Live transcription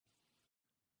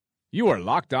You are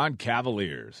Locked On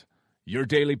Cavaliers, your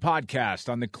daily podcast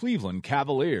on the Cleveland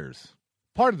Cavaliers.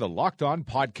 Part of the Locked On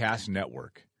Podcast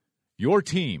Network, your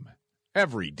team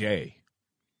every day.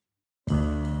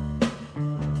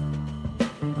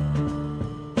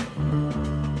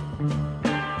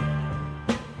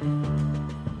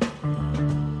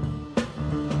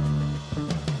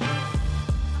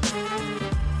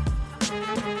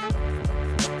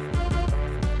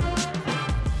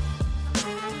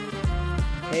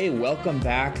 Hey, welcome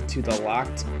back to the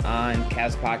Locked On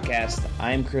Cavs podcast.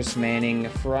 I'm Chris Manning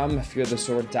from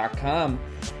FearTheSword.com.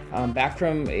 I'm back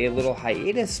from a little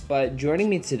hiatus, but joining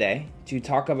me today to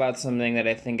talk about something that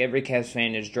I think every Cavs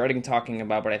fan is dreading talking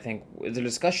about, but I think is a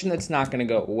discussion that's not going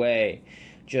to go away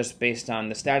just based on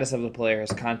the status of the player,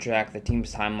 his contract, the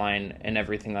team's timeline, and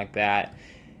everything like that,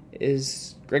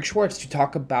 is Greg Schwartz to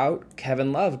talk about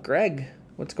Kevin Love. Greg,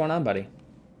 what's going on, buddy?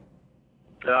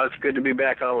 It's good to be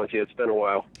back on with you. It's been a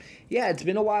while. Yeah, it's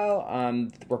been a while.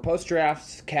 We're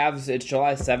post-draft. Cavs, it's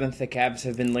July 7th. The Cavs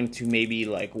have been linked to maybe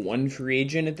like one free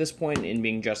agent at this point, in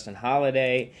being Justin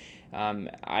Holiday.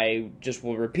 I just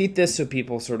will repeat this so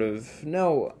people sort of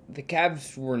know the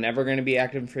Cavs were never going to be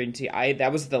active in free agency.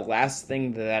 That was the last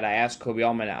thing that I asked Kobe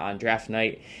Allman on draft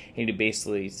night, and he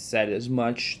basically said as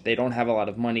much. They don't have a lot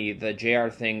of money. The JR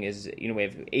thing is, we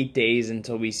have 8 days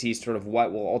until we see sort of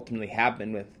what will ultimately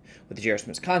happen with the J.R.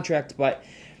 Smith's contract. But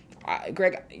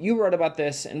Greg, you wrote about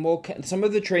this, and some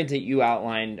of the trades that you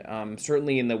outlined,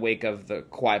 certainly in the wake of the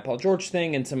Kawhi Paul George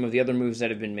thing and some of the other moves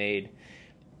that have been made,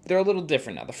 they're a little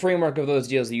different now. The framework of those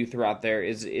deals that you threw out there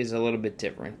is a little bit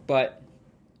different. But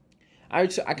I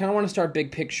kind of want to start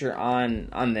big picture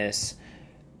on this.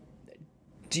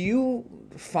 Do you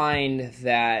find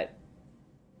that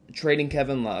trading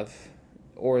Kevin Love,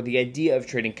 or the idea of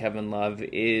trading Kevin Love,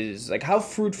 is like, how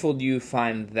fruitful do you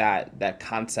find that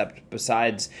concept,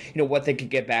 besides what they could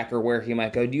get back or where he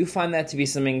might go? Do you find that to be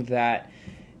something that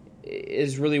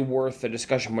is really worth a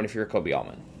discussion point if you're Kobe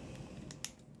Allman?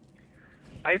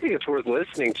 I think it's worth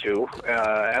listening to.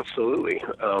 Absolutely.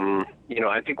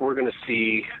 I think we're going to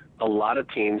see a lot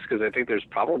of teams, because I think there's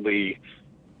probably,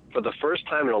 for the first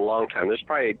time in a long time, there's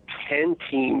probably 10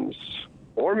 teams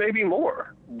or maybe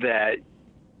more that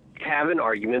have an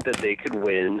argument that they could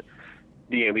win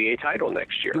the NBA title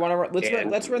next year.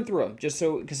 Let's run through them, just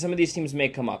so, because some of these teams may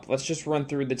come up. Let's just run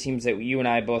through the teams that you and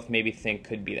I both maybe think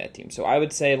could be that team. So I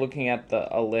would say, looking at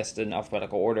a list in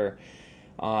alphabetical order,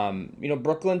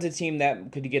 Brooklyn's a team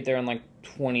that could get there in like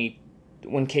 20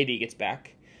 when KD gets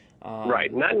back.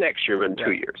 Right, not next year, but in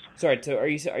 2 years. Sorry, so are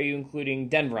you including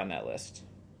Denver on that list?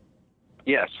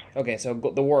 Yes. Okay, so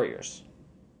the Warriors.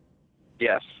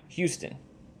 Yes. Houston.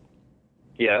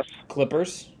 Yes.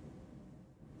 Clippers.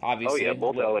 Obviously. Oh, yeah,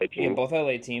 both LA teams. Yeah, both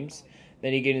LA teams.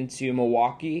 Then you get into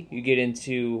Milwaukee. You get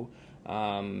into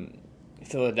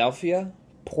Philadelphia,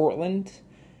 Portland,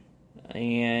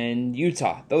 and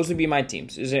Utah. Those would be my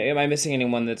teams. Am I missing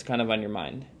anyone that's kind of on your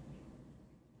mind?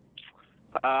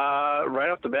 Right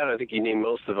off the bat, I think you named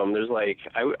most of them. There's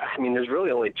there's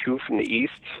really only two from the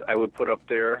East I would put up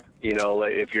there.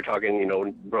 If you're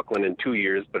talking, Brooklyn in 2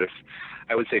 years, but if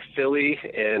I would say Philly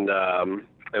and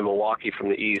Milwaukee from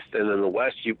the East, and then the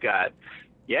West, you've got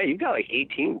like 8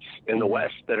 teams in the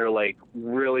West that are like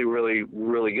really, really,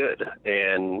 really good.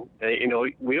 And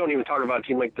we don't even talk about a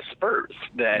team like the Spurs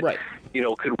that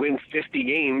could win 50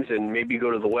 games and maybe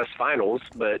go to the West Finals,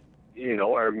 but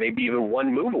or maybe even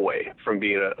one move away from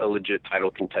being a legit title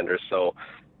contender. So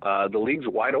the league's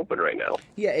wide open right now.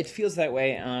 Yeah, it feels that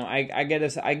way.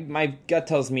 My gut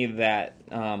tells me that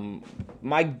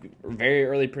my very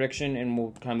early prediction, and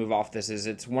we'll kind of move off this, is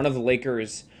it's one of the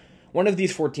Lakers. One of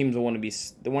these 4 teams will want to be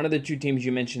one of the 2 teams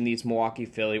you mentioned, these Milwaukee,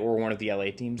 Philly, or one of the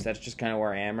LA teams. That's just kind of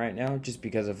where I am right now, just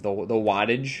because of the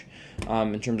wattage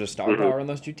in terms of star power in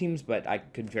those 2 teams. But I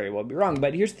could very well be wrong.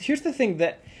 But here's the thing,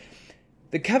 that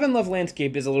the Kevin Love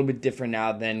landscape is a little bit different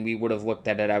now than we would have looked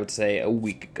at it, I would say, a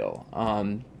week ago.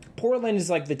 Portland is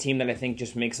like the team that I think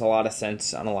just makes a lot of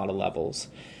sense on a lot of levels.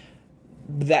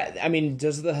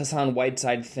 Does the Hassan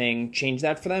Whiteside thing change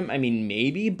that for them?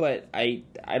 Maybe, but I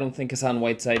don't think Hassan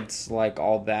Whiteside's like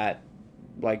all that,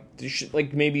 like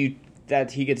maybe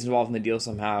that he gets involved in the deal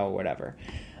somehow or whatever.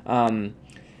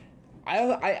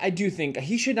 I do think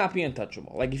he should not be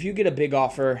untouchable. Like, if you get a big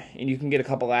offer and you can get a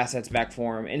couple assets back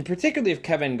for him, and particularly if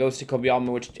Kevin goes to Kobe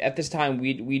Allman, which at this time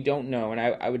we don't know, and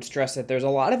I would stress that there's a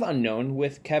lot of unknown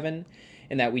with Kevin,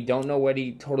 in that we don't know what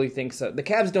he totally thinks of. The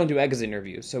Cavs don't do exit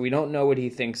interviews, so we don't know what he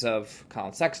thinks of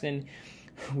Colin Sexton.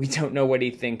 We don't know what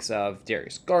he thinks of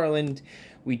Darius Garland.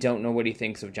 We don't know what he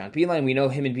thinks of John Beilein. We know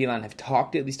him and Beilein have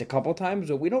talked at least a couple times,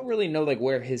 but we don't really know like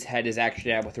where his head is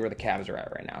actually at with where the Cavs are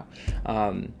at right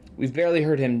now. We've barely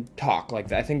heard him talk.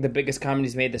 Like I think the biggest comment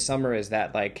he's made this summer is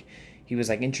that like he was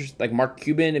like interested, like Mark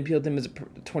Cuban appealed to him as a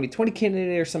 2020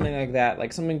 candidate or something like that,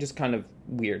 like something just kind of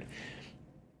weird.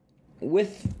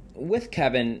 With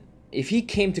Kevin, if he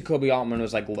came to Kobe Altman and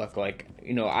was like, look, like,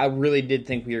 you know, I really did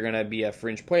think we were going to be a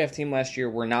fringe playoff team last year.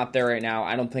 We're not there right now.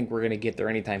 I don't think we're going to get there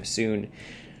anytime soon.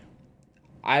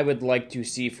 I would like to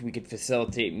see if we could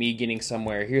facilitate me getting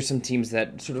somewhere. Here's some teams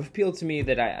that sort of appeal to me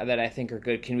that I think are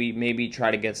good. Can we maybe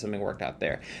try to get something worked out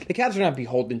there? The Cavs are not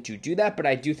beholden to do that, but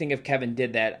I do think if Kevin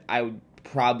did that, I would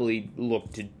probably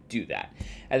look to do that.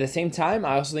 At the same time,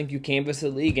 I also think you canvass the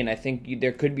league, and I think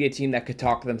there could be a team that could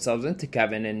talk themselves into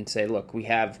Kevin and say, look, we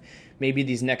have maybe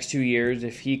these next 2 years,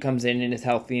 if he comes in and is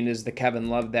healthy and is the Kevin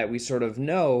Love that we sort of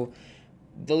know,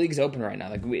 the league's open right now.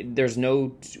 Like there's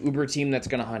no Uber team that's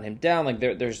going to hunt him down. Like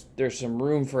there's some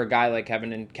room for a guy like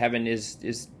Kevin, and Kevin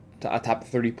is a top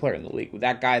 30 player in the league.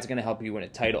 That guy is going to help you win a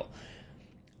title.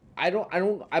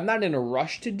 I'm not in a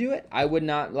rush to do it. I would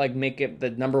not like make it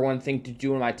the number one thing to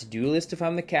do on my to-do list if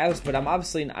I'm the Cavs, but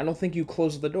I don't think you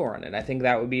close the door on it. I think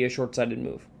that would be a short-sighted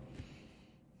move.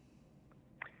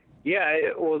 Yeah,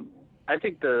 I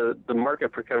think the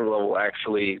market for Kevin Love will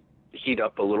actually heat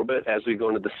up a little bit as we go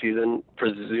into the season,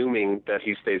 presuming that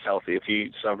he stays healthy. If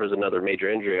he suffers another major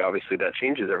injury, obviously that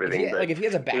changes everything. If he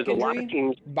has a back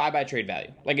injury, bye-bye trade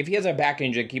value. Like if he has a back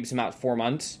injury that keeps him out 4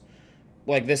 months,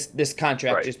 like this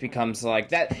contract just becomes like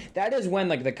that. That is when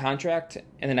like the contract,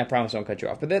 and then I promise I won't cut you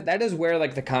off, but that is where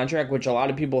like the contract, which a lot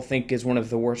of people think is one of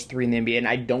the worst three in the NBA, and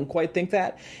I don't quite think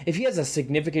that. If he has a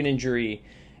significant injury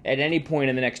at any point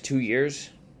in the next 2 years,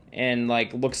 and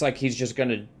like looks like he's just going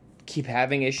to keep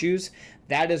having issues,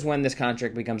 that is when this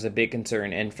contract becomes a big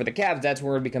concern. And for the Cavs, that's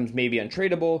where it becomes maybe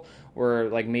untradeable, or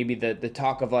like maybe the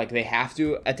talk of like they have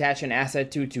to attach an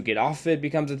asset to get off it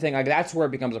becomes a thing. Like that's where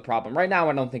it becomes a problem. Right now,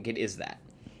 I don't think it is that.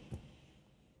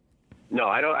 No,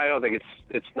 I don't think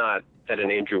it's not at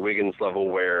an Andrew Wiggins level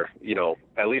where, you know,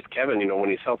 at least Kevin, you know, when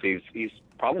he's healthy, he's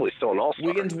probably still an all-star.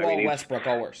 Wiggins, Westbrook,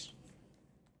 all worse.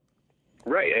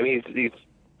 Right. I mean, he's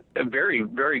a very,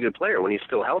 very good player when he's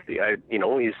still healthy. I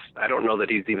don't know that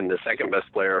he's even the second best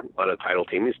player on a title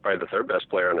team. He's probably the third best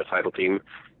player on a title team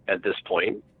at this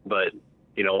point. But,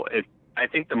 you know, I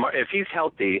think if he's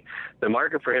healthy, the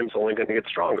market for him is only going to get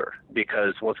stronger,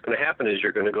 because what's going to happen is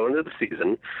you're going to go into the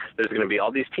season. There's going to be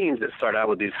all these teams that start out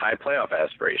with these high playoff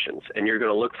aspirations, and you're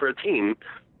going to look for a team,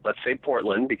 let's say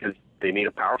Portland, because they need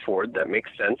a power forward. That makes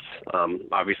sense.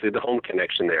 Obviously, the home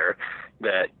connection there,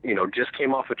 that, you know, just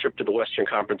came off a trip to the Western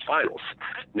Conference Finals.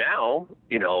 Now,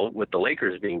 you know, with the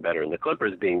Lakers being better and the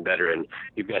Clippers being better, and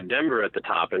you've got Denver at the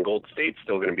top, and Golden State's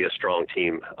still going to be a strong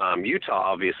team. Utah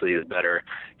obviously is better.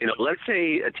 You know, let's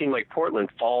say a team like Portland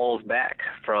falls back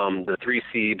from the 3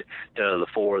 seed to the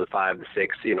 4, the 5, the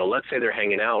 6. You know, let's say they're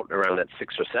hanging out around that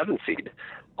 6 or 7 seed.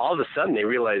 All of a sudden they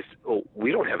realize, oh,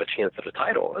 we don't have a chance at a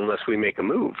title unless we make a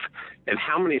move. And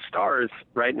how many stars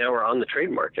right now are on the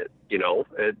trade market? You know,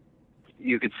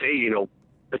 you could say, you know,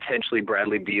 potentially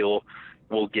Bradley Beal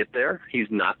will get there. He's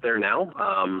not there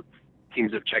now.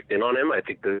 Teams have checked in on him. I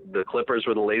think the Clippers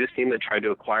were the latest team that tried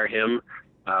to acquire him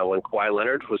when Kawhi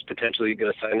Leonard was potentially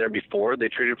going to sign there before they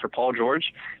traded for Paul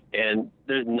George. And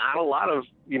there's not a lot of,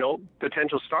 you know,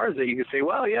 potential stars that you can say,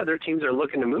 well, yeah, their teams are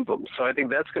looking to move them. So I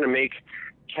think that's going to make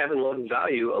Kevin Love's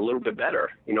value a little bit better.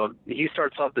 You know, he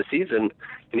starts off the season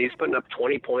and he's putting up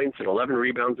 20 points and 11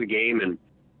 rebounds a game, and,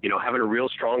 you know, having a real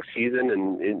strong season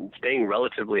and staying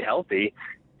relatively healthy.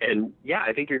 And yeah,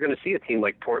 I think you're going to see a team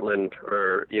like Portland,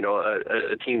 or, you know,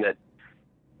 a team that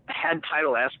had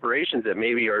title aspirations that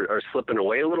maybe are slipping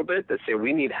away a little bit, that say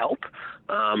we need help.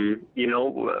 You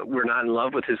know, we're not in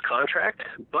love with his contract,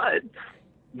 but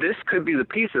this could be the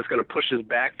piece that's going to push us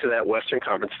back to that Western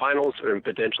Conference Finals and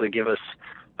potentially give us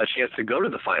a chance to go to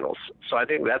the finals. So I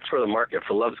think that's where the market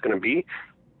for Love is going to be.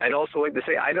 I'd also like to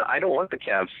say I don't want the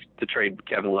Cavs to trade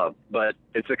Kevin Love, but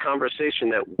it's a conversation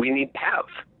that we need to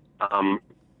have.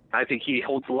 I think he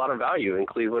holds a lot of value in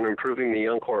Cleveland, improving the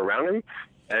young core around him.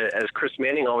 As Chris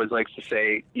Manning always likes to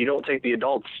say, you don't take the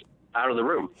adults out of the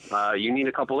room. You need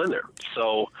a couple in there.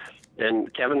 So,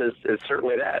 and Kevin is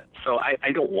certainly that. So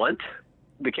I don't want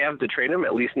the Cavs to trade him,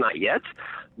 at least not yet,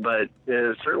 but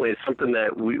certainly it's something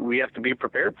that we have to be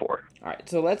prepared for. All right,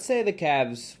 so let's say the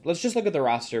Cavs, let's just look at the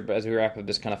roster as we wrap up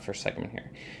this kind of first segment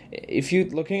here. If you're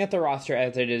looking at the roster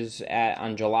as it is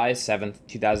on July 7th,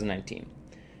 2019,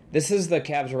 this is the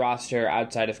Cavs roster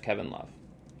outside of Kevin Love.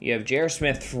 You have J.R.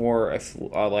 Smith for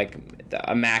like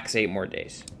a max 8 more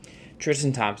days.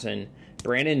 Tristan Thompson,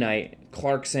 Brandon Knight,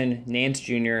 Clarkson, Nance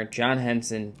Jr., John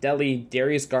Henson, Deli,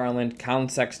 Darius Garland, Colin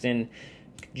Sexton,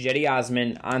 Jetty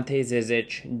Osman, Ante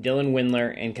Zizic, Dylan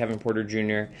Windler, and Kevin Porter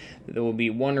Jr. There will be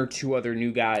one or two other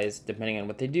new guys, depending on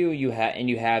what they do. You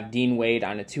have Dean Wade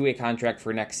on a 2-way contract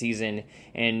for next season,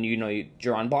 and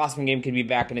Jaron Blossomgame could be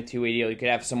back in a 2-way deal. You could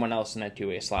have someone else in that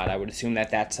 2-way slot. I would assume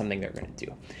that that's something they're going to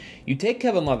do. You take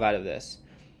Kevin Love out of this.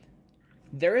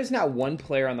 There is not one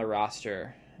player on the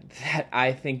roster that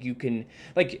I think you can,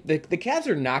 like, the Cavs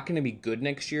are not going to be good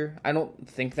next year. I don't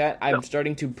think that. I'm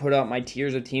starting to put out my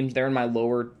tiers of teams. They're in my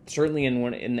lower, certainly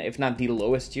if not the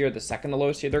lowest tier, the second to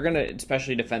lowest tier. They're going to,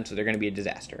 especially defensive, they're going to be a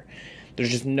disaster. There's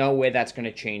just no way that's going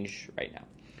to change right now.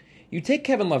 You take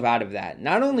Kevin Love out of that,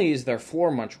 not only is their floor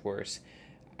much worse,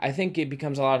 I think it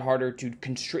becomes a lot harder to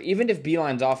construct, even if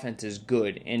Beilein's offense is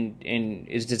good and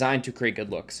is designed to create good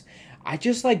looks. I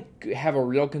just have a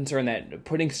real concern that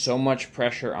putting so much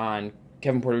pressure on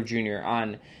Kevin Porter Jr.,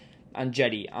 on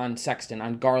Jetty, on Sexton,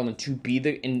 on Garland to be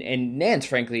and Nance,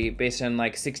 frankly, based on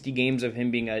 60 games of him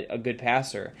being a good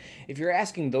passer. If you're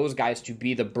asking those guys to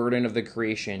be the burden of the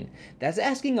creation, that's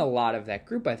asking a lot of that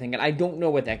group, I think, and I don't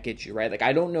know what that gets you, right?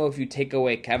 I don't know if you take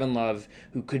away Kevin Love,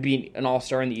 who could be an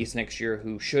all-star in the East next year,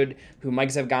 who Mike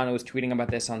Zevgano was tweeting about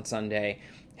this on Sunday,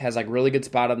 has really good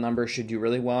spot-up numbers, should do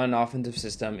really well in an offensive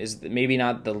system, is maybe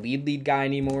not the lead guy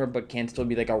anymore, but can still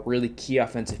be a really key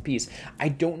offensive piece. I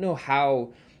don't know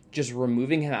how just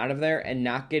removing him out of there and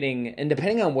not getting, and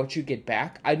depending on what you get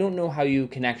back, I don't know how you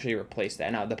can actually replace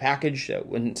that. Now, the package,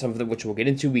 which we'll get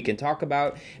into, we can talk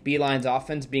about. Beilein's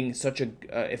offense being such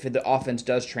if the offense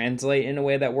does translate in a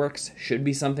way that works, should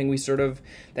be something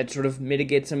that sort of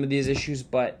mitigates some of these issues,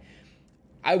 but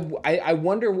I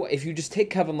wonder if you just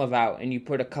take Kevin Love out and you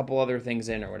put a couple other things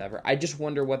in or whatever. I just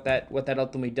wonder what that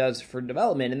ultimately does for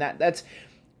development, and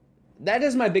that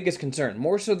is my biggest concern.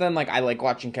 More so than I like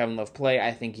watching Kevin Love play.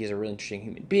 I think he's a really interesting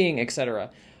human being,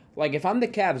 etc. If I'm the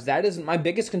Cavs, that is my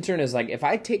biggest concern. Is if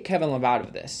I take Kevin Love out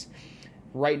of this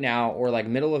right now, or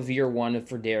middle of year 1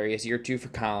 for Darius, year 2 for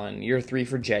Colin, year 3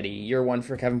 for Jetty, year 1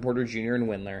 for Kevin Porter Jr. and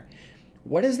Windler.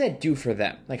 What does that do for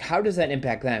them? How does that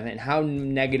impact them, and how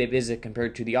negative is it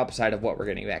compared to the upside of what we're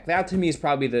getting back? That, to me, is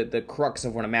probably the crux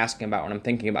of what I'm asking about when I'm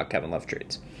thinking about Kevin Love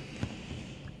trades.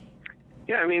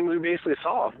 Yeah, I mean, we basically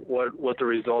saw what the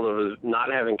result of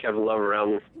not having Kevin Love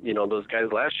around, those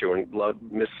guys last year when Love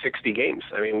missed 60 games.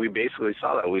 I mean, we basically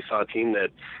saw that. We saw a team that,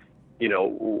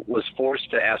 was forced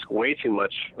to ask way too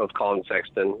much of Colin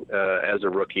Sexton as a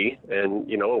rookie. And,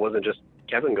 it wasn't just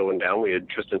Kevin going down. We had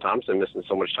Tristan Thompson missing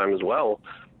so much time as well.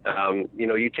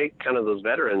 You take kind of those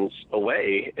veterans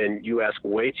away and you ask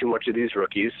way too much of these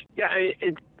rookies. Yeah,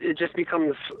 it just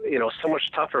becomes, so much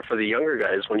tougher for the younger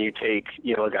guys when you take,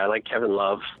 a guy like Kevin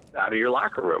Love out of your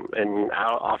locker room and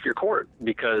off your court,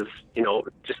 because,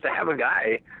 just to have a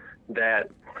guy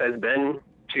that has been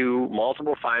to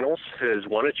multiple finals, has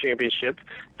won a championship,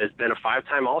 has been a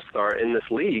 5-time All-Star in this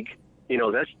league,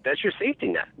 that's your safety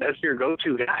net. That's your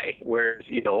go-to guy. Whereas,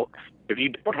 if you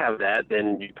don't have that,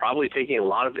 then you're probably taking a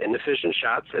lot of inefficient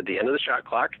shots at the end of the shot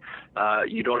clock.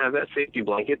 You don't have that safety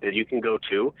blanket that you can go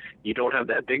to. You don't have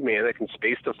that big man that can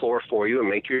space the floor for you and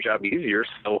make your job easier.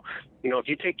 So, if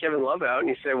you take Kevin Love out and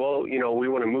you say, well, we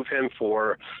want to move him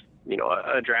for,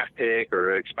 a draft pick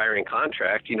or an expiring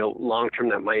contract, long term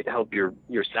that might help your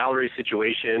salary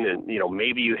situation, and,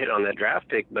 maybe you hit on that draft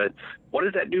pick, but what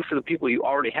does that do for the people you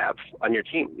already have on your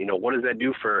team? What does that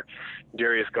do for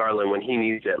Darius Garland when he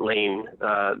needs that lane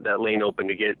open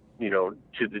to get,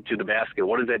 to the basket?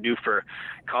 What does that do for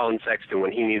Colin Sexton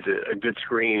when he needs a good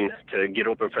screen to get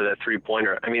open for that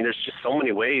 3-pointer? I mean, there's just so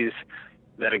many ways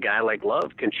that a guy like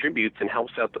Love contributes and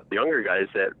helps out the younger guys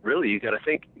that really you got to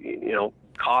think,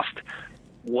 cost.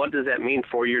 What does that mean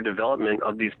for your development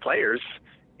of these players,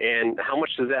 and how much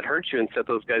does that hurt you and set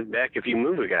those guys back if you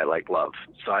move a guy like Love?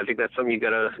 So I think that's something you got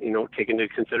to, take into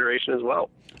consideration as well.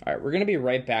 All right, we're going to be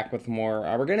right back with more.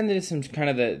 We're getting into some kind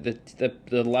of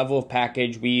the level of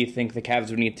package we think the Cavs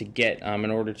would need to get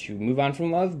in order to move on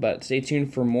from Love, but stay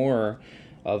tuned for more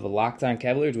of Locked On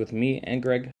Cavaliers with me and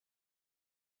Greg.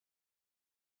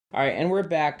 All right, and we're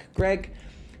back. Greg,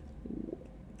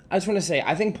 I just want to say,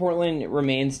 I think Portland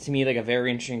remains to me a very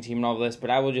interesting team in all this, but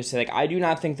I will just say, I do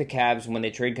not think the Cavs, when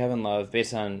they trade Kevin Love,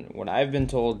 based on what I've been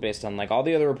told, based on all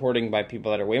the other reporting by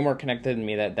people that are way more connected than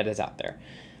me that is out there,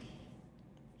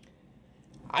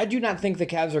 I do not think the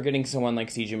Cavs are getting someone like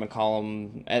C.J.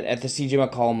 McCollum at the C.J.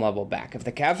 McCollum level back. If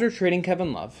the Cavs are trading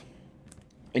Kevin Love,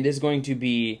 it is going to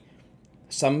be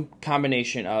some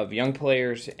combination of young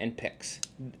players and picks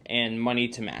and money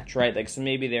to match, right? So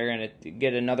maybe they're going to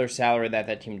get another salary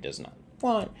that team does not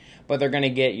want, but they're going to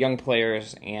get young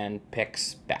players and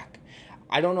picks back.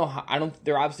 I don't know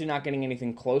they're obviously not getting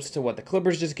anything close to what the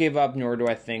Clippers just gave up, nor do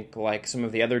I think like some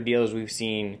of the other deals we've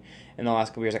seen in the last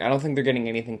couple years. Like I don't think they're getting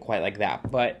anything quite like that.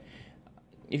 But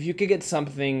if you could get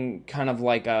something kind of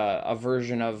like a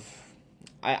version of,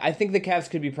 I think the Cavs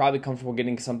could be probably comfortable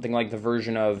getting something like the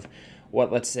version of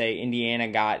what, let's say, Indiana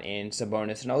got in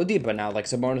Sabonis and Oladipo. Now, like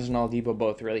Sabonis and Oladipo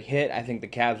both really hit. I think the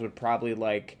Cavs would probably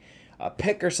like a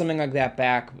pick or something like that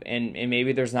back, and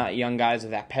maybe there's not young guys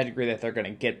of that pedigree that they're going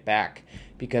to get back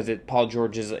because Paul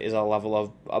George is a level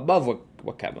of above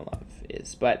what Kevin Love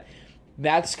is. But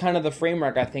that's kind of the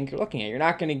framework I think you're looking at. You're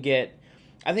not going to get,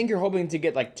 I think you're hoping to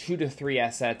get like 2 to 3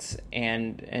 assets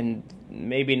and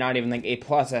maybe not even like A+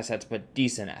 assets, but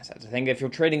decent assets. I think if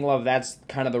you're trading Love, that's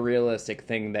kind of the realistic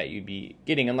thing that you'd be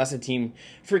getting, unless a team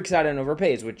freaks out and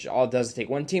overpays, which all it does is take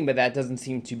one team, but that doesn't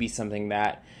seem to be something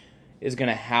that is going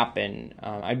to happen.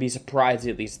 I'd be surprised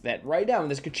at least that right now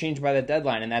this could change by the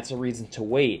deadline, and that's a reason to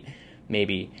wait.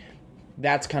 Maybe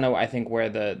that's kind of I think where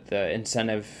the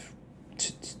incentive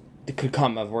could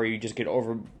come of where you just get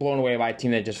blown away by a team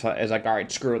that just is like, all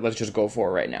right, screw it, let's just go for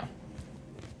it right now.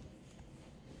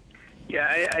 Yeah,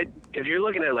 if you're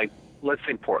looking at, like, let's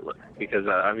say Portland, because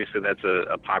obviously that's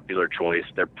a popular choice.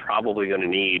 They're probably going to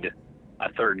need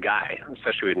a third guy,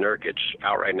 especially with Nurkic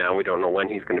out right now. We don't know when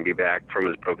he's going to be back from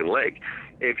his broken leg.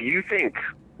 If you think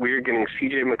we're getting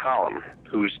C.J. McCollum,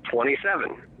 who's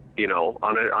 27,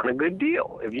 on a good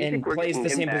deal, if you think we're plays getting the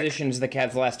same back, position as the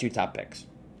Cavs' last 2 top picks.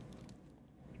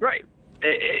 Right.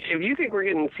 If you think we're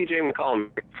getting C.J. McCollum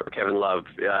for Kevin Love,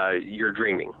 you're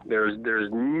dreaming.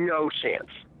 There's no chance,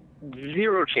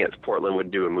 0 chance Portland would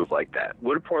do a move like that.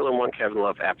 Would Portland want Kevin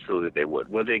Love? Absolutely they would.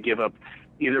 Would they give up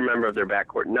either member of their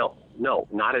backcourt? No,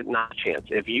 not a chance.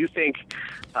 If you think,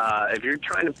 if you're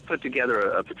trying to put together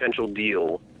a potential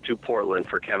deal to Portland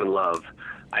for Kevin Love,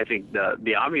 I think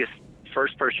the obvious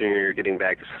first person you're getting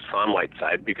back is Hassan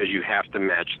Whiteside, because you have to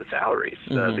match the salaries.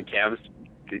 Mm-hmm. The Cavs,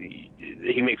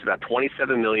 he makes about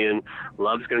 $27 million.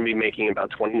 Love's going to be making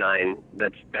about $29.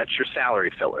 That's your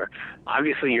salary filler.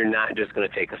 Obviously, you're not just going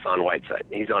to take Hassan Whiteside.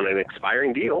 He's on an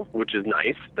expiring deal, which is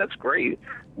nice. That's great.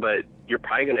 But you're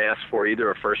probably going to ask for either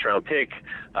a first-round pick,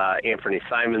 Anthony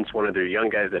Simons, one of their young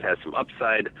guys that has some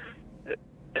upside,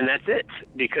 and that's it,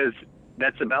 because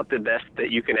that's about the best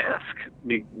that you can ask.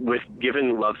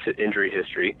 Given Love's injury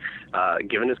history,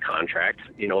 given his contract,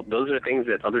 those are things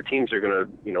that other teams are going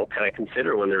to, kind of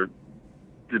consider when they're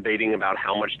debating about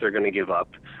how much they're going to give up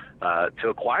to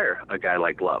acquire a guy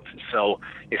like Love. So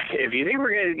if you think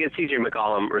we're going to get C.J.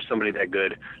 McCollum or somebody that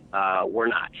good, we're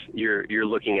not. You're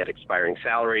looking at expiring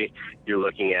salary. You're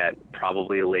looking at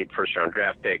probably a late first-round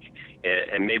draft pick,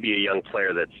 and maybe a young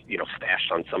player that's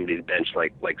stashed on somebody's bench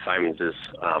like Simons is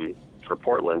for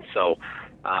Portland. So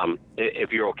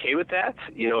if you're okay with that,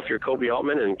 if you're Kobe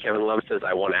Altman and Kevin Love says,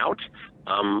 I want out,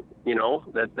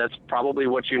 that's probably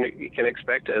what you can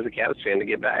expect as a Cavs fan to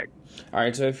get back. All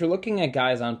right, so if you're looking at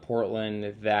guys on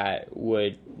Portland that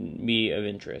would be of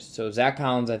interest, so Zach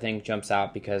Collins, I think, jumps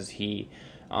out because he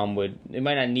they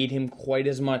might not need him quite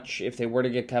as much if they were to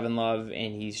get Kevin Love,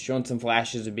 and he's shown some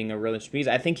flashes of being a really piece.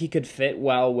 I think he could fit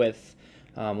well with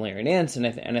Larry Nance, and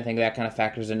I think that kind of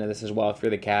factors into this as well. If you're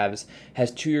the Cavs,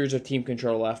 has 2 years of team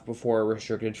control left before a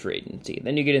restricted free agency.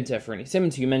 Then you get into Fernie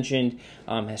Simmons, who you mentioned,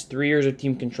 has 3 years of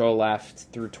team control left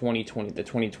through 2020, the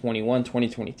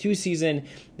 2021-2022 season.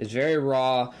 Is very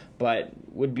raw, but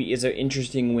is an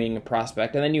interesting wing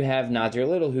prospect. And then you have Nasir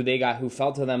Little, who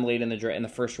fell to them late in the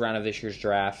first round of this year's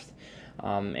draft,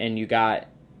 and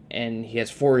he has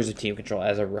 4 years of team control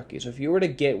as a rookie. So if you were to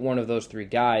get one of those 3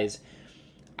 guys,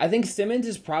 I think Simmons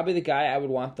is probably the guy I would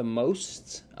want the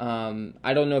most.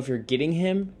 I don't know if you're getting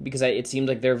him, because it seems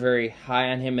like they're very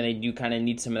high on him and they do kind of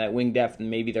need some of that wing depth, and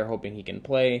maybe they're hoping he can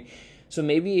play. So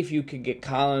maybe if you could get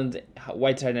Collins,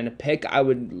 Whiteside, and a pick, I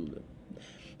would...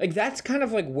 that's kind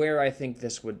of where I think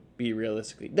this would be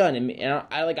realistically done. And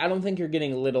I don't think you're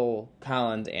getting Little,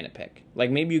 Collins, and a pick.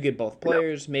 Maybe you get both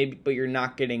players, maybe, but you're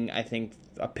not getting, I think,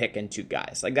 a pick and 2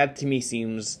 guys. That to me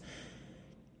seems...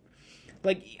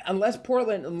 unless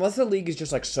the league is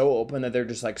just so open that they're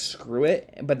just screw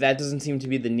it, but that doesn't seem to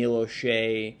be the Neil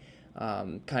O'Shea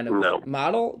kind of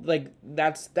model.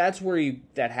 That's where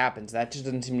that happens. That just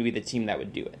doesn't seem to be the team that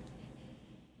would do it.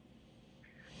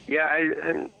 Yeah,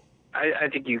 I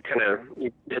think you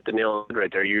hit the nail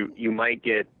right there. You might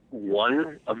get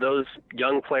one of those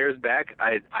young players back.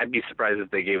 I'd be surprised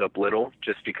if they gave up Little,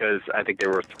 just because I think they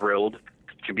were thrilled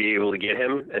to be able to get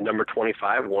him at number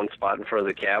 25, one spot in front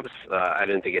of the Cavs. I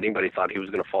didn't think anybody thought he was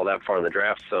going to fall that far in the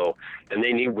draft. So, and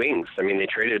they need wings. I mean, they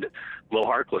traded Mo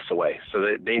Harkless away,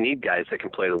 so they need guys that can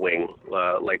play the wing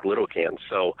like Little can.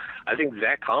 So I think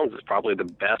Zach Collins is probably the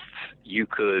best you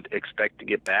could expect to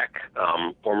get back.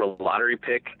 Former lottery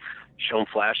pick, shown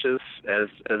flashes as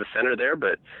a center there,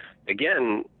 but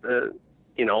again,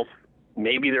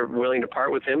 maybe they're willing to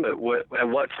part with him, but at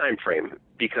what time frame?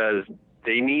 Because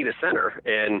they need a center,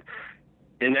 and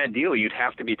in that deal, you'd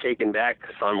have to be taking back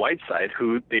Hassan Whiteside,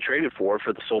 who they traded for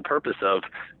the sole purpose of,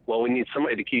 well, we need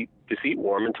somebody to keep the seat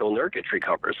warm until Nurkic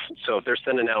recovers. So if they're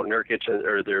sending out Nurkic,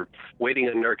 or they're waiting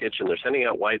on Nurkic, and they're sending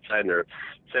out Whiteside, and they're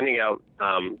sending out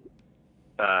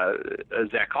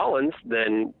Zach Collins,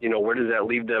 then where does that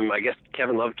leave them? I guess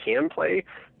Kevin Love can play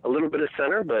a little bit of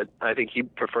center, but I think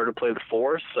he'd prefer to play the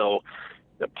four. So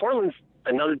Portland's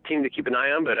another team to keep an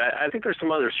eye on, but I think there's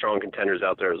some other strong contenders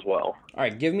out there as well. All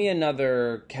right, give me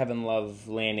another Kevin Love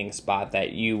landing spot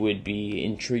that you would be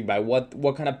intrigued by.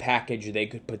 What kind of package they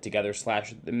could put together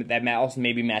that also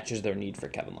maybe matches their need for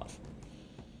Kevin Love?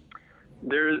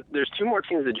 There's two more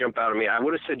teams that jump out at me. I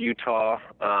would have said Utah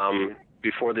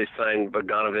before they signed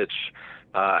Bogdanovic.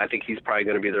 I think he's probably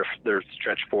going to be their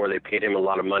stretch four. They paid him a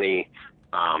lot of money.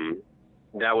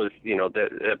 That was,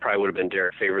 that probably would have been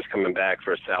Derek Favors coming back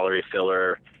for a salary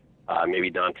filler, maybe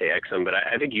Dante Exum, but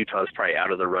I think Utah's probably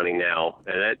out of the running now,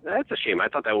 and that's a shame. I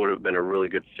thought that would have been a really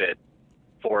good fit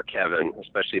for Kevin,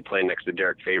 especially playing next to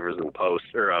Derek Favors in the post,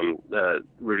 or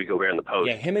Rudy Gobert in the post.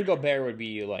 Yeah, him and Gobert would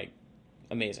be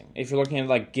amazing if you're looking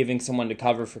at giving someone to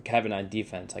cover for Kevin on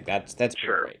defense. That's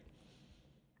sure. Great.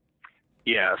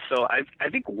 Yeah, so I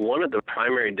think one of the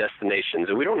primary destinations,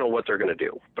 and we don't know what they're going to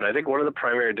do, but I think one of the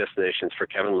primary destinations for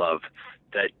Kevin Love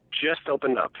that just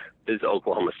opened up is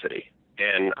Oklahoma City.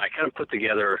 And I kind of put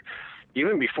together,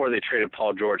 even before they traded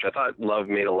Paul George, I thought Love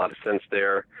made a lot of sense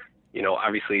there.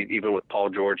 Obviously, even with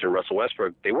Paul George and Russell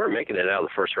Westbrook, they weren't making it out of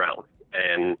the first round.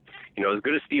 And, as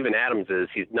good as Steven Adams is,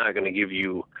 he's not going to give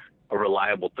you a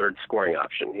reliable third scoring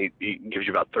option. He gives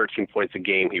you about 13 points a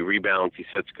game. He rebounds. He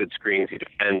sets good screens. He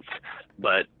defends.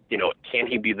 But, can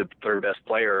he be the third best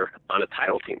player on a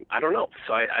title team? I don't know.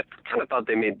 So I kind of thought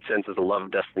they made sense as a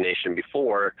Love destination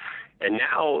before. And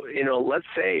now, let's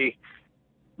say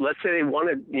they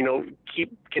want to,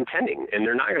 keep contending, and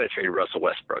they're not going to trade Russell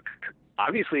Westbrook.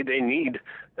 Obviously, they need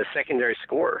a secondary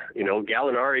scorer.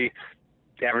 Gallinari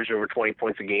averaged over 20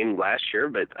 points a game last year,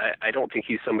 but I don't think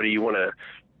he's somebody you want to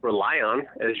rely on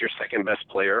as your second best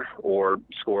player or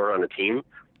scorer on a team.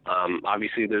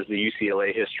 Obviously, there's the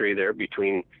UCLA history there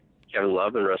between Kevin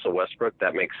Love and Russell Westbrook.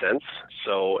 That makes sense.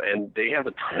 So, and they have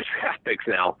a ton of draft picks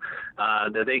now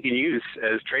that they can use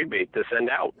as trade bait to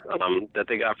send out that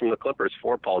they got from the Clippers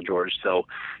for Paul George. So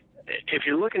if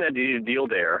you're looking at the deal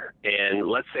there, and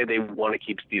let's say they want to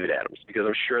keep Steven Adams, because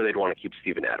I'm sure they'd want to keep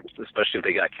Steven Adams, especially if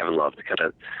they got Kevin Love to kind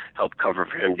of help cover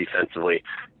for him defensively.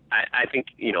 I think,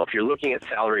 if you're looking at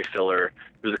salary filler,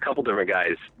 there's a couple different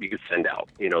guys you could send out.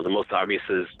 The most obvious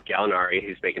is Gallinari.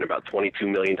 He's making about $22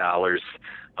 million.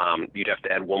 You'd have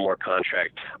to add one more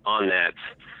contract on that,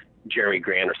 Jeremy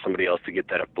Grant or somebody else, to get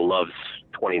that up to Love's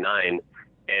 29.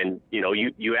 And,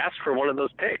 you ask for one of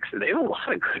those picks. They have a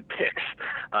lot of good picks.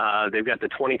 They've got the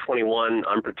 2021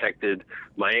 unprotected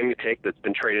Miami pick that's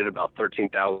been traded about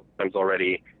 13,000 times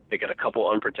already. They got a couple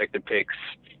unprotected picks,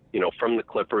 from the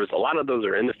Clippers. A lot of those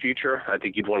are in the future. I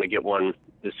think you'd want to get one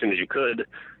as soon as you could.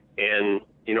 And,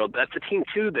 that's a team,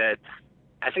 too, that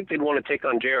I think they'd want to take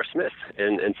on J.R. Smith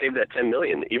and save that $10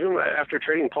 million. Even after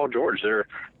trading Paul George, they're,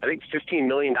 I think, $15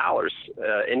 million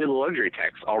into the luxury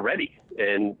tax already.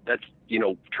 And that's,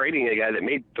 trading a guy that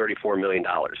made $34 million.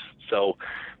 So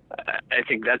I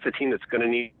think that's a team that's going to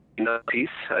need another piece.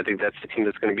 I think that's the team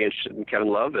that's going to be interested in Kevin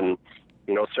Love. And,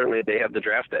 certainly they have the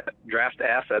draft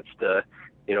assets to,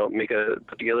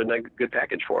 put together a good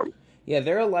package for him. Yeah,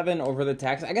 they're 11 over the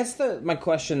tax. I guess my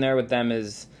question there with them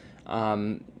is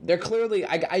they're clearly,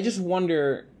 I just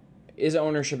wonder, is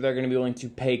ownership they're going to be willing to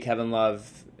pay Kevin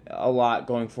Love a lot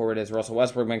going forward as Russell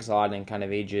Westbrook makes a lot and kind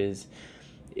of ages?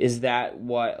 Is that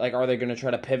what, are they going to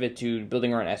try to pivot to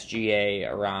building around SGA,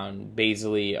 around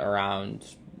Bazley, around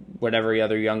whatever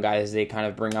other young guys they kind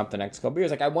of bring up the next couple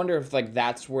years? I wonder if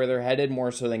that's where they're headed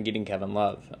more so than getting Kevin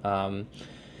Love.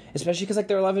 Especially because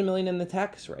they're $11 million in the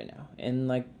tax right now,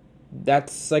 and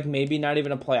that's maybe not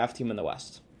even a playoff team in the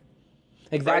West.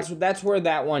 That's where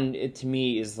that one to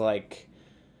me is a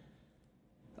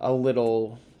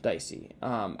little dicey.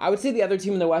 I would say the other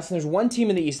team in the West, and there's one team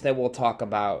in the East that we'll talk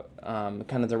about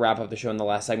kind of to wrap up the show in the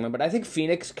last segment, but I think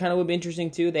Phoenix kind of would be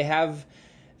interesting too. They have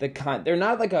they're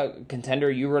not like a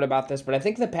contender. You wrote about this, but I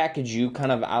think the package you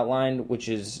kind of outlined, which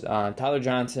is Tyler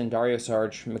Johnson, Dario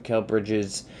Saric, Mikal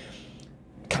Bridges,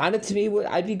 kind of to me,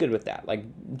 I'd be good with that. Like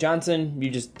Johnson, you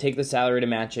just take the salary to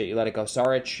match it. You let it go.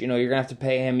 Saric, you're gonna have to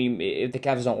pay him. If the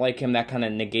Cavs don't like him, that kind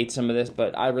of negates some of this.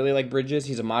 But I really like Bridges.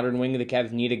 He's a modern wing. The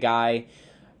Cavs need a guy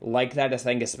like that, I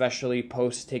think, especially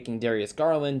post taking Darius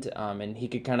Garland, and he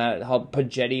could kind of help put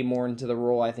Jetty more into the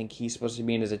role. I think he's supposed to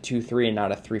be in as a 2-3 and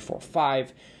not a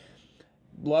 3-4-5.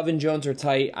 Love and Jones are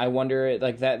tight. I wonder,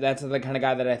 like that's the kind of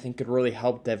guy that I think could really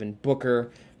help Devin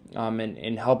Booker,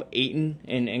 and help Ayton,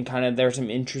 and kind of there's some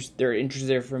interest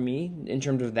there for me in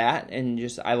terms of that, and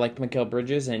just I like Mikal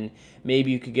Bridges, and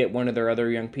maybe you could get one of their other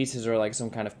young pieces or like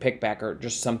some kind of pickback or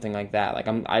just something like that. Like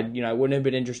I wouldn't have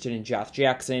been interested in Josh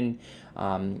Jackson.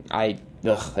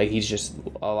 He's just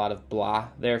a lot of blah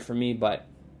there for me. But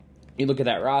you look at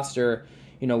that roster,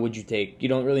 would you take? You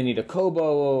don't really need a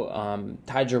Kobo.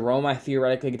 Ty Jerome, I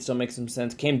theoretically could still make some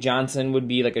sense. Cam Johnson would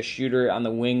be like a shooter on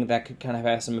the wing that could kind of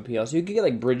have some appeal. So you could get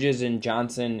like Bridges and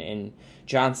Johnson.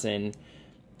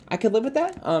 I could live with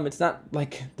that. It's not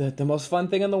like the most fun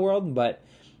thing in the world, but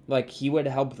like he would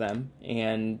help them.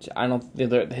 And I don't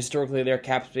historically their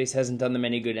cap space hasn't done them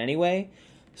any good anyway.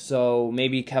 So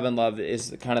maybe Kevin Love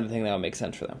is kind of the thing that would make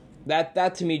sense for them.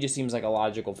 That to me just seems like a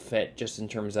logical fit, just in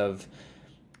terms of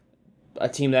a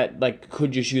team that like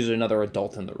could just use another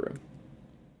adult in the room.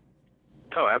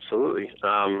 Oh, absolutely.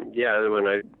 When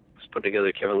I put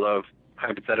together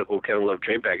hypothetical Kevin Love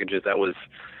trade packages, that was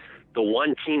the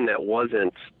one team that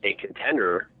wasn't a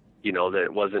contender,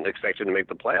 that wasn't expected to make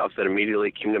the playoffs, that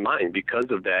immediately came to mind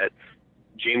because of that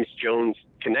James Jones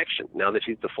connection. Now that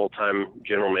he's the full-time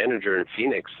general manager in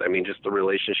Phoenix, I mean, just the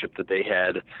relationship that they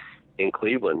had in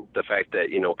Cleveland, the fact that,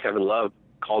 Kevin Love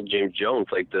called James Jones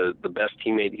like the best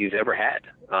teammate he's ever had.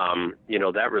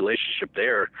 That relationship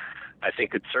there, I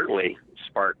think could certainly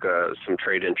spark some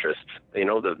trade interest.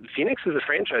 The Phoenix is a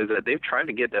franchise that they've tried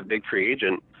to get that big free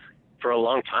agent for a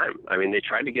long time. I mean, they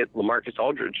tried to get LaMarcus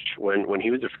Aldridge when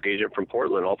he was a free agent from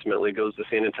Portland, ultimately goes to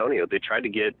San Antonio. They tried to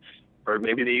get, or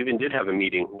maybe they even did have a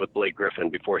meeting with Blake Griffin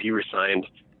before he resigned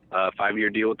a 5-year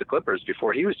deal with the Clippers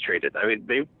before he was traded. I mean,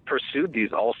 they pursued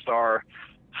these all-star,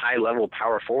 high-level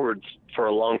power forwards for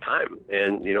a long time,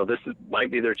 and this might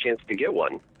be their chance to get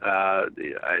one. I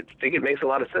think it makes a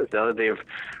lot of sense now that they have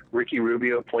Ricky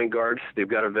Rubio, point guard. They've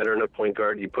got a veteran at point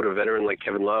guard. You put a veteran like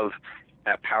Kevin Love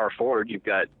at power forward. You've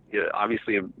got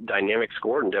obviously a dynamic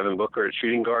scorer in Devin Booker at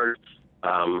shooting guard.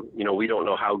 We don't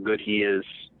know how good he is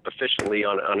efficiently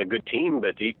on a good team,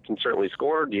 but he can certainly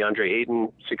score. DeAndre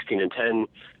Ayton, 16-10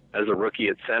 as a rookie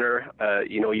at center.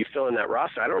 You fill in that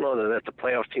roster. I don't know that that's a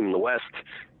playoff team in the West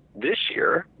this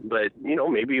year, but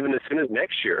maybe even as soon as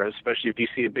next year, especially if you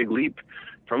see a big leap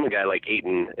from a guy like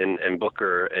Ayton and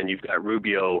Booker, and you've got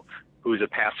Rubio, who's a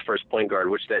pass-first point guard,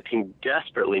 which that team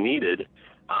desperately needed.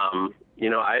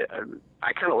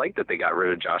 I kind of like that they got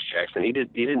rid of Josh Jackson. He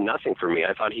did nothing for me.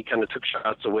 I thought he kind of took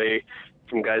shots away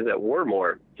from guys that were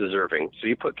more deserving. So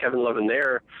you put Kevin Love in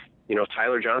there,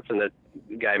 Tyler Johnson, that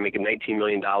guy making $19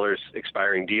 million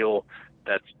expiring deal,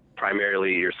 that's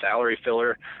primarily your salary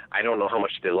filler. I don't know how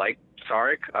much they like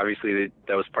Saric. Obviously,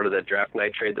 that was part of that draft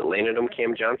night trade that landed him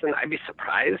Cam Johnson. I'd be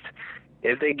surprised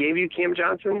if they gave you Cam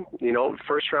Johnson,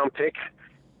 first-round pick.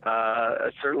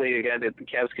 Certainly a guy that the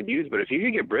Cavs could use, but if you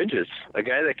could get Bridges, a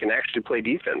guy that can actually play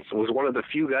defense, was one of the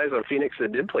few guys on Phoenix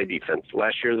that did play defense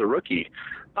last year as a rookie.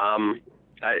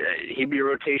 He'd be a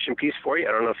rotation piece for you.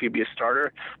 I don't know if he'd be a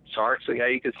starter. Sark's the guy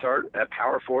you could start at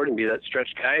power forward and be that stretch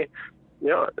guy.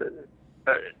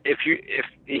 If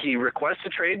he requests a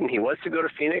trade and he wants to go to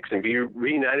Phoenix and be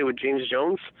reunited with James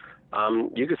Jones,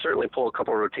 you could certainly pull a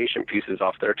couple of rotation pieces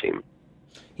off their team.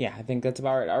 Yeah, I think that's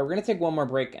about right. We're going to take one more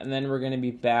break, and then we're going to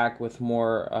be back with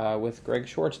more with Greg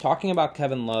Schwartz talking about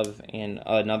Kevin Love and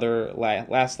another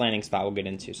last landing spot we'll get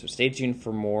into. So stay tuned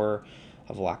for more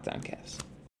of Locked On Cavs.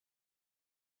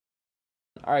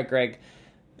 All right, Greg.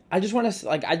 I just want to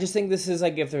I just think this is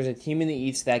like if there's a team in the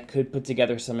East that could put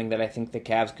together something that I think the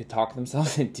Cavs could talk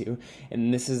themselves into,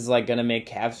 and this is like going to make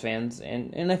Cavs fans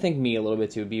and I think me a little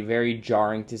bit too be very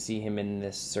jarring to see him in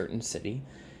this certain city.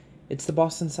 It's the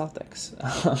Boston Celtics.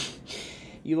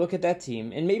 You look at that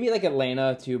team, and maybe like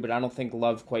Atlanta too, but I don't think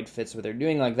Love quite fits what they're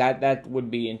doing. Like that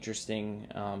would be interesting.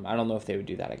 I don't know if they would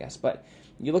do that, I guess. But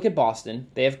you look at Boston,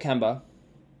 they have Kemba.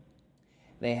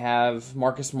 They have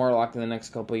Marcus Morlock in the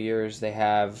next couple of years. They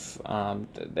have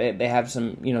they have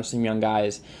some some young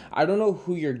guys. I don't know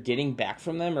who you're getting back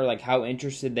from them or like how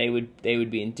interested they would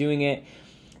be in doing it.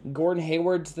 Gordon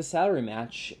Hayward's the salary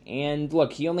match, and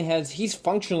look, he's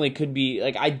functionally could be,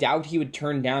 like, I doubt he would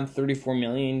turn down $34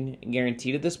 million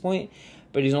guaranteed at this point,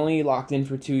 but he's only locked in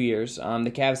for 2 years.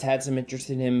 The Cavs had some interest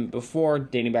in him before,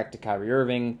 dating back to Kyrie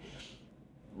Irving.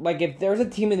 Like, if there's a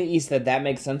team in the East that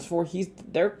makes sense for,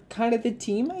 they're kind of the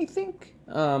team, I think.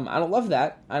 I don't love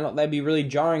that. That'd be really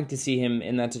jarring to see him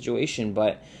in that situation,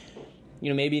 but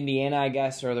maybe Indiana, I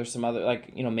guess, or there's some other,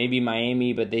 like, maybe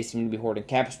Miami, but they seem to be hoarding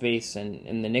cap space,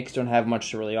 and the Knicks don't have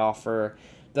much to really offer.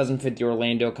 Doesn't fit the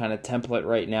Orlando kind of template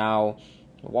right now.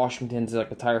 Washington's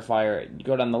like a tire fire. You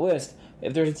go down the list.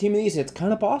 If there's a team in the East, it's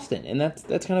kind of Boston, and that's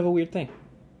kind of a weird thing.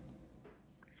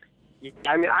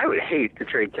 I mean, I would hate to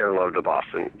trade Kevin Love to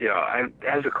Boston.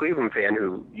 As a Cleveland fan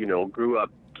who, grew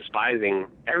up despising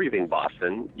everything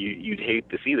Boston, you'd hate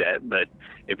to see that, but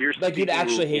if you're like, you'd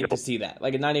actually hate to see that,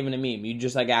 like, not even a meme, you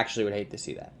just, like, actually would hate to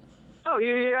see that. Oh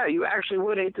yeah, you actually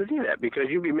would hate to see that, because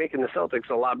you'd be making the Celtics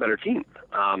a lot better team,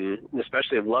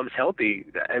 especially if Love's healthy.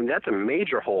 And that's a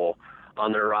major hole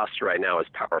on their roster right now is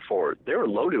power forward. They were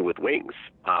loaded with wings.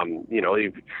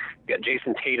 You've got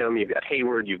Jason Tatum, you've got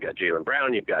Hayward, you've got Jaylen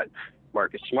Brown, you've got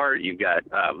Marcus Smart, you've got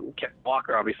Kevin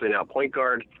Walker, obviously now point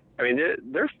guard. I mean,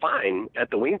 they're fine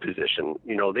at the wing position.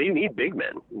 They need big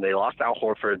men. They lost Al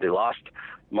Horford. They lost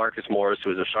Marcus Morris, who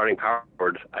was a starting power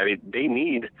forward. I mean, they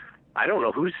need – I don't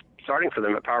know who's starting for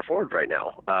them at power forward right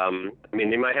now.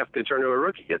 They might have to turn to a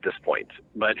rookie at this point.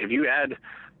 But if you add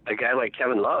a guy like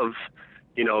Kevin Love,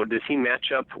 does he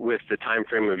match up with the time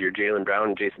frame of your Jaylen Brown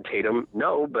and Jason Tatum?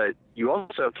 No, but you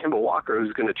also have Kemba Walker,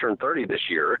 who's going to turn 30 this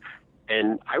year.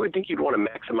 And I would think you'd want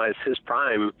to maximize his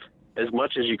prime as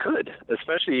much as you could,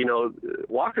 especially,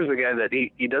 Walker's a guy that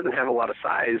he doesn't have a lot of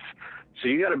size. So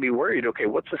you got to be worried, okay,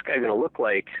 what's this guy going to look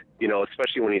like,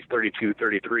 especially when he's 32,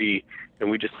 33,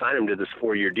 and we just signed him to this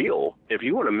 4-year deal. If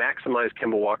you want to maximize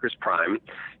Kemba Walker's prime,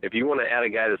 if you want to add a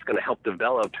guy that's going to help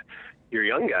develop your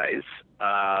young guys,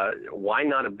 why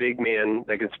not a big man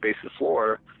that can space the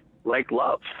floor like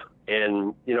Love?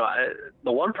 And,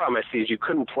 the one problem I see is you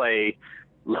couldn't play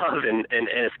Love and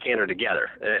Enes Kanter together.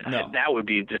 No. That would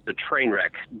be just a train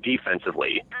wreck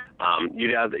defensively.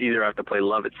 You'd either have to play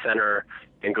Love at center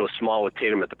and go small with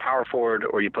Tatum at the power forward,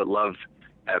 or you put Love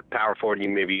at power forward and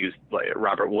you maybe use like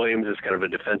Robert Williams as kind of a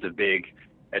defensive big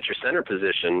at your center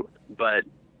position. But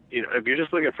if you're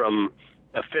just looking from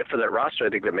a fit for that roster,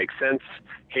 I think that makes sense.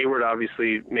 Hayward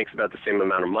obviously makes about the same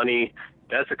amount of money.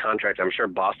 That's a contract I'm sure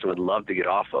Boston would love to get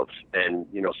off of. And,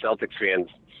 Celtics fans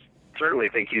certainly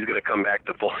think he's going to come back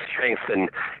to full strength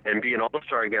and be an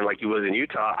all-star again like he was in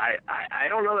Utah. I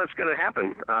don't know that's going to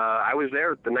happen. I was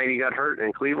there the night he got hurt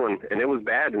in Cleveland, and it was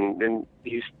bad, and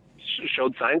he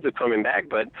showed signs of coming back,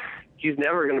 but he's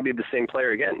never going to be the same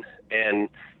player again. And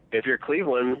if you're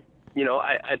Cleveland,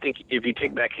 I think if you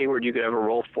take back Hayward, you could have a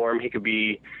role for him. He could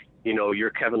be, your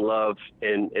Kevin Love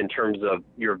in terms of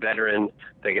your veteran.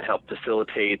 They can help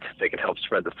facilitate. They can help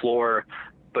spread the floor.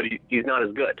 But he's not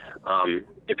as good.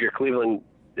 If you're Cleveland,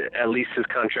 at least his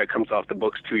contract comes off the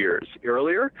books 2 years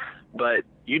earlier, but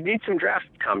you'd need some draft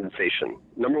compensation.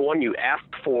 Number one, you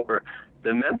asked for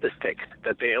the Memphis pick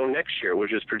that they own next year,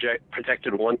 which is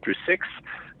protected 1 through 6.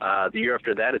 The year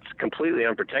after that, it's completely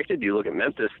unprotected. You look at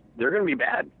Memphis, they're going to be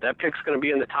bad. That pick's going to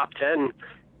be in the top 10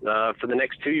 for the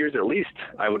next 2 years at least,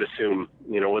 I would assume,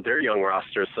 with their young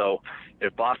roster. So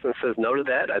if Boston says no to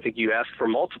that, I think you ask for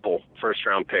multiple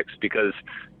first-round picks because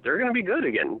they're going to be good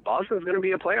again. Boston's going to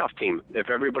be a playoff team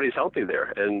if everybody's healthy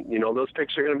there. And, those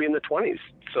picks are going to be in the 20s.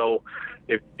 So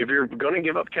if you're going to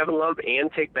give up Kevin Love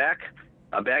and take back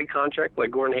a bad contract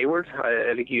like Gordon Hayward,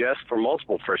 I think you ask for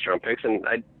multiple first-round picks. And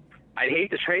I'd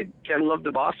hate to trade Kevin Love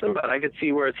to Boston, but I could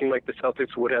see where it seemed like the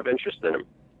Celtics would have interest in him.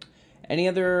 Do you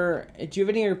have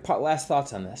any other last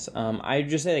thoughts on this? I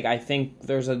just say, I think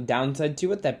there's a downside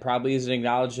to it that probably isn't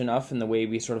acknowledged enough in the way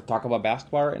we sort of talk about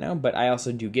basketball right now, but I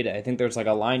also do get it. I think there's a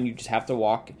line you just have to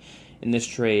walk in this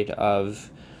trade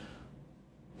of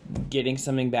getting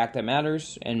something back that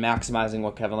matters and maximizing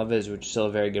what Kevin Love is, which is still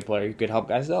a very good player who could help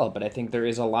guys develop, but I think there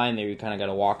is a line there you kind of got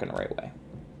to walk in the right way.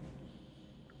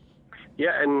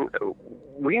 Yeah, and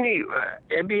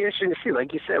it'd be interesting to see,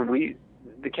 like you said,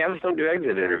 the Cavs don't do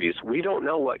exit interviews. We don't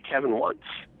know what Kevin wants,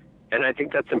 and I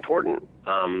think that's important.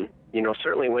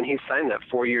 Certainly when he signed that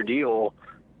 4-year deal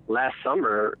last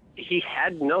summer, he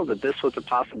had to know that this was a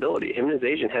possibility. Him and his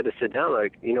agent had to sit down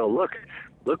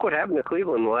look what happened to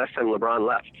Cleveland the last time LeBron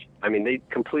left. I mean, they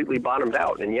completely bottomed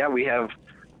out. And, yeah, we have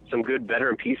some good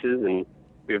veteran pieces, and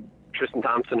we have Tristan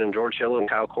Thompson and George Hill and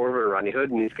Kyle Korver and Rodney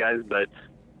Hood and these guys, but,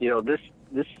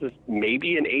 this is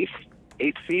maybe an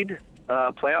eighth seed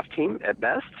playoff team at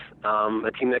best,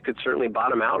 a team that could certainly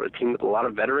bottom out, a team with a lot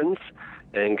of veterans.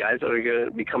 and guys that are going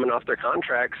to be coming off their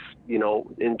contracts,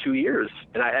 in 2 years.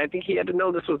 And I think he had to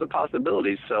know this was a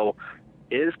possibility. So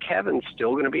is Kevin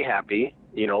still going to be happy,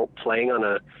 playing on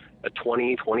a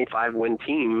 20, 25 win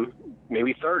team,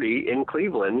 maybe 30 in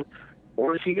Cleveland?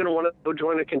 Or is he going to want to go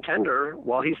join a contender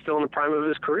while he's still in the prime of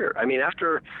his career? I mean,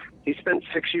 after he spent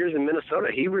 6 years in Minnesota,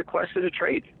 he requested a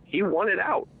trade. He wanted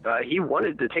out. He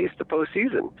wanted to taste the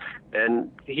postseason,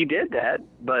 and he did that.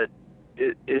 But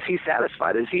is he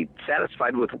satisfied? Is he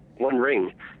satisfied with one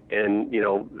ring and,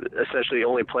 essentially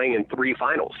only playing in 3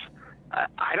 finals?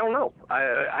 I don't know.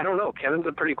 I don't know. Kevin's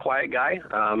a pretty quiet guy.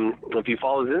 If you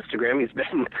follow his Instagram, he's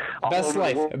been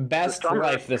best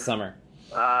life this summer.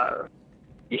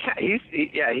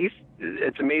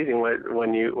 It's amazing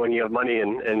when you have money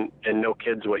and no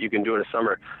kids, what you can do in the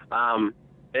summer.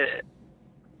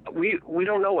 We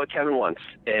don't know what Kevin wants,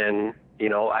 and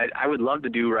I would love to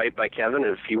do right by Kevin.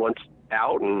 If he wants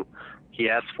out and he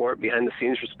asks for it behind the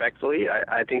scenes respectfully,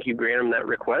 I think you grant him that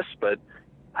request. But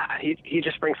he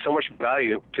just brings so much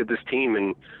value to this team,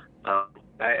 and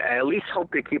I at least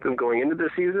hope they keep him going into the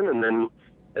season, and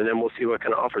then we'll see what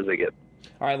kind of offers they get.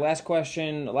 All right, last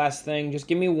question, last thing. Just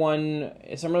give me one.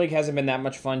 Summer League hasn't been that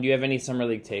much fun. Do you have any Summer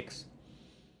League takes?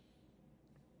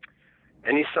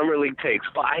 Any Summer League takes?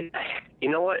 Well, you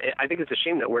know what? I think it's a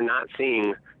shame that we're not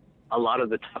seeing a lot of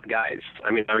the top guys.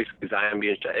 I mean, obviously Zion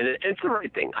being shut, and it's the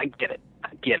right thing. I get it.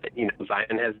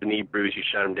 Zion has the knee bruise. You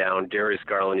shut him down. Darius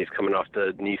Garland, he's coming off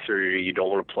the knee surgery. You don't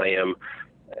want to play him.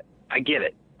 I get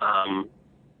it.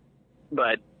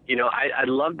 But, I'd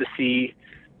love to see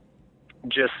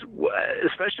just,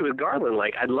 especially with Garland,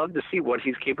 I'd love to see what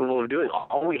he's capable of doing.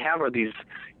 All we have are these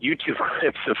YouTube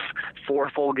clips of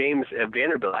 4 full games at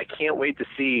Vanderbilt. I can't wait to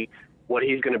see what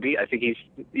he's going to be. I think he's,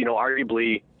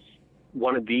 arguably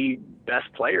one of the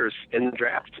best players in the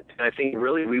draft. And I think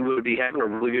really we would be having a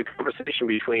really good conversation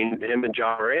between him and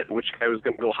Ja Morant, which guy was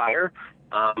going to go higher.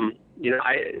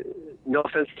 No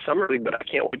offense to Summer League, but I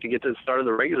can't wait to get to the start of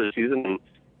the regular season and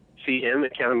see him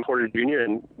and Kevin Porter Jr.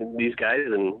 and these guys.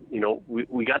 And,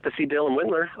 we got to see Dylan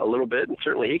Windler a little bit, and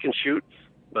certainly he can shoot.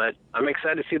 But I'm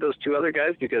excited to see those 2 other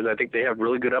guys because I think they have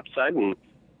really good upside, and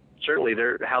certainly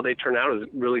how they turn out is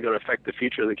really going to affect the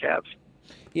future of the Cavs.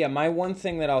 Yeah, my one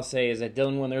thing that I'll say is that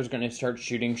Dylan Windler is going to start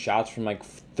shooting shots from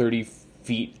 30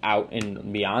 feet out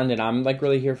and beyond, and I'm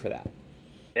really here for that.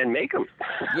 And make them.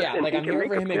 Yeah, I'm here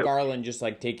for him and Garland just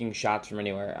taking shots from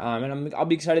anywhere. And I'll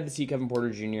be excited to see Kevin Porter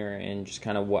Jr. and just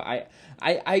kind of what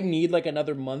I need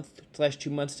another month/2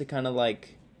 months to kind of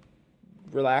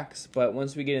relax. But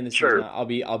once we get in the season, I'll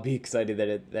be excited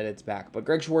that it's back. But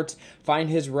Greg Schwartz, find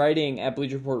his writing at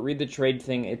Bleacher Report. Read the trade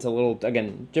thing. It's a little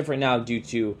different now due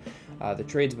to the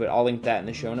trades, but I'll link that in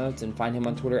the show notes. And find him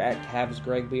on Twitter at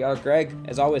CavsGreg. Greg,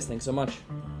 as always, thanks so much.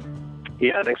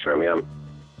 Yeah, thanks for having me on.